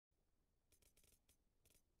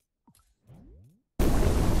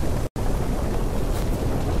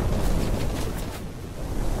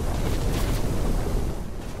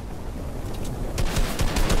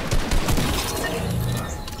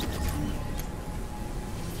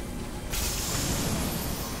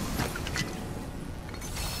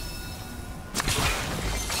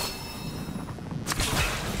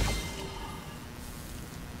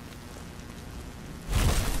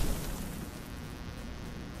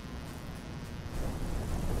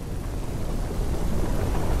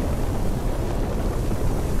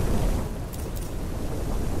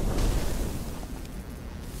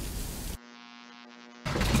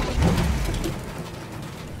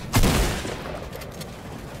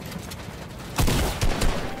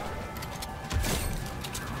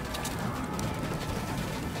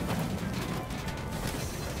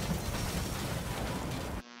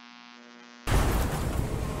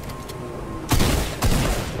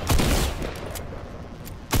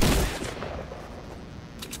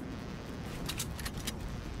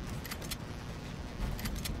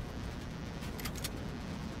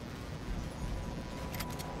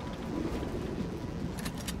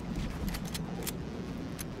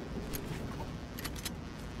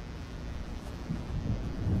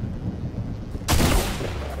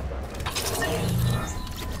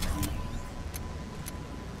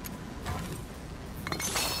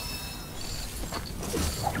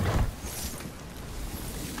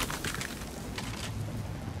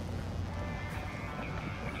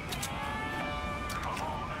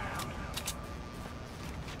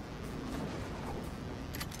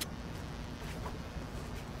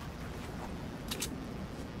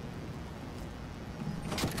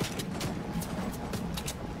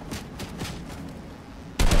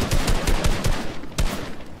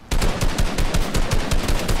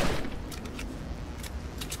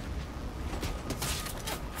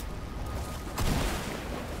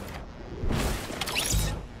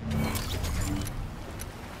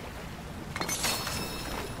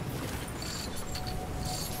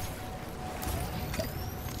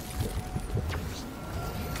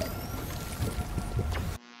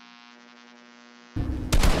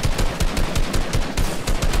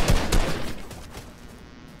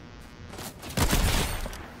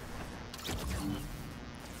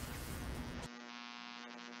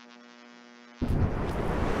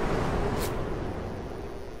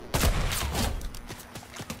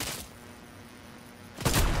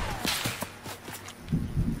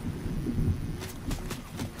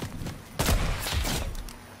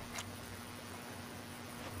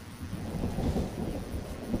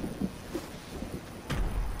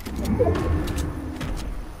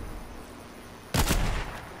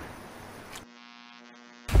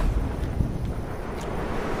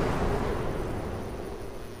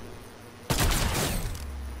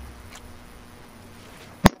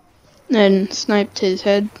and sniped his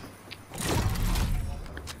head.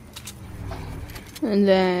 And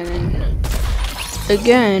then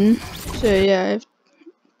again, so yeah, I have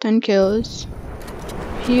 10 kills.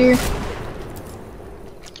 Here,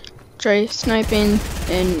 try sniping,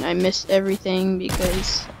 and I missed everything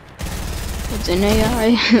because it's an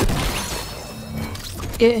AI.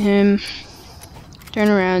 Get him, turn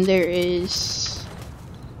around, there is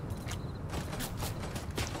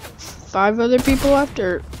 5 other people left,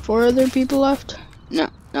 or 4 other people left? No,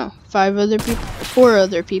 5 other people, 4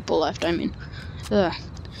 other people left, I mean. Ugh.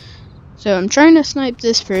 So I'm trying to snipe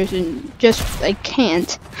this person, I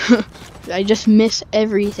can't. I just miss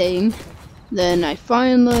everything. Then I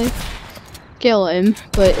finally kill him,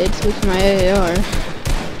 but it's with my AR.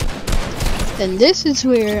 And this is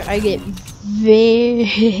where I get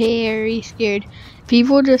very scared.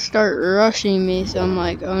 People just start rushing me, so I'm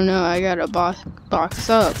like, oh no, I gotta box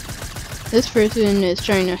up. This person is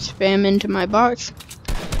trying to spam into my box,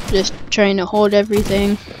 just trying to hold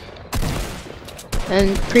everything.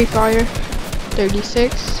 And pre-fire,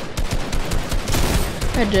 36.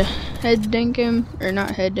 Had to head dink him, or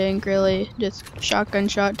not head dink really, just shotgun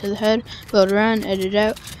shot to the head, build around, edit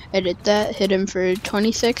out, edit that, hit him for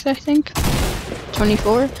 26 I think,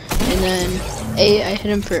 24, and then 8, I hit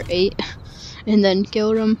him for 8, and then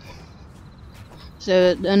killed him.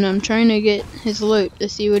 So then I'm trying to get his loot to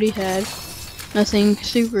see what he had, nothing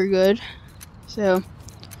super good, so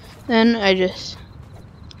then I just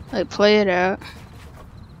play it out.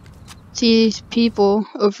 See these people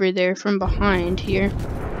over there from behind here.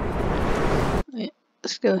 Wait,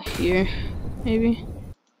 let's go here, maybe.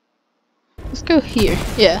 Let's go here.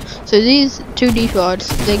 Yeah, so these 2 defaults,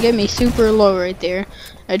 they get me super low right there.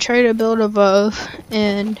 I try to build above,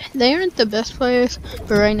 and they aren't the best players,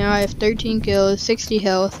 but right now I have 13 kills, 60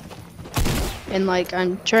 health, and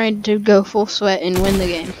I'm trying to go full sweat and win the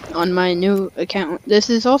game on my new account. This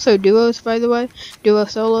is also duos, by the way, duo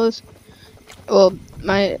solos. Well,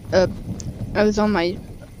 I was on my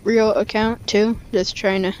real account too, just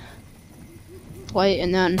trying to play,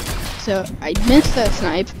 and then, so I missed that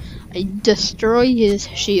snipe, I destroy his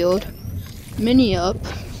shield, mini up,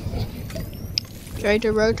 try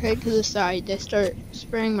to rotate to the side, they start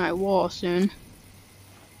spraying my wall soon.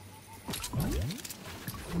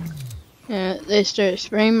 Yeah, they start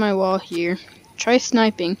spraying my wall here, try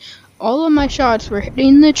sniping, all of my shots were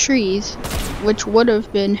hitting the trees, which would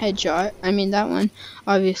have been headshot. I mean, that one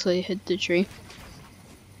obviously hit the tree.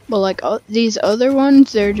 But these other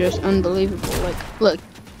ones, they're just unbelievable. Look,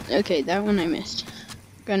 okay, that one I missed.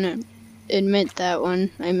 Gonna admit that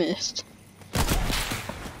one I missed.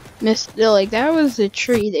 That was the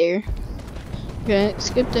tree there. Okay,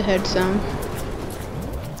 skipped ahead some.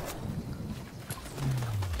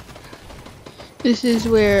 This is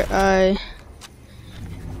where I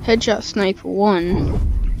headshot snipe 1.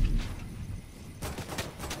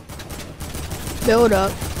 Build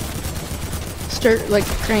up, start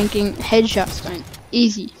cranking, headshot snipe,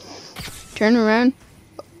 easy. Turn around,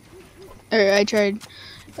 or I tried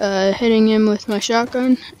hitting him with my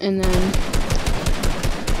shotgun, and then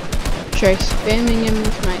try spamming him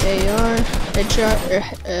with my AR, headshot, or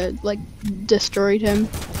destroyed him,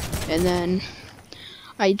 and then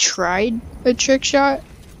I tried a trick shot,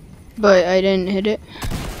 but I didn't hit it.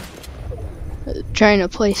 Trying to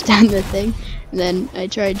place down the thing, and then I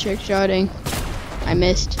tried trick shotting. I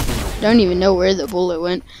missed. Don't even know where the bullet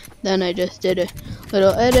went. Then I just did a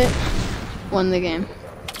little edit, won the game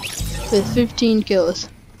with 15 kills.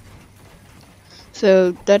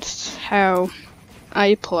 So that's how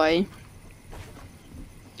I play.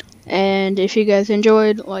 And if you guys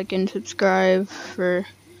enjoyed, like and subscribe for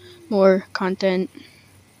more content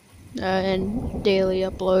and daily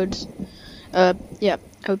uploads. Yeah,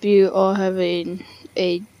 hope you all have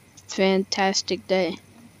a fantastic day.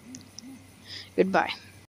 Goodbye.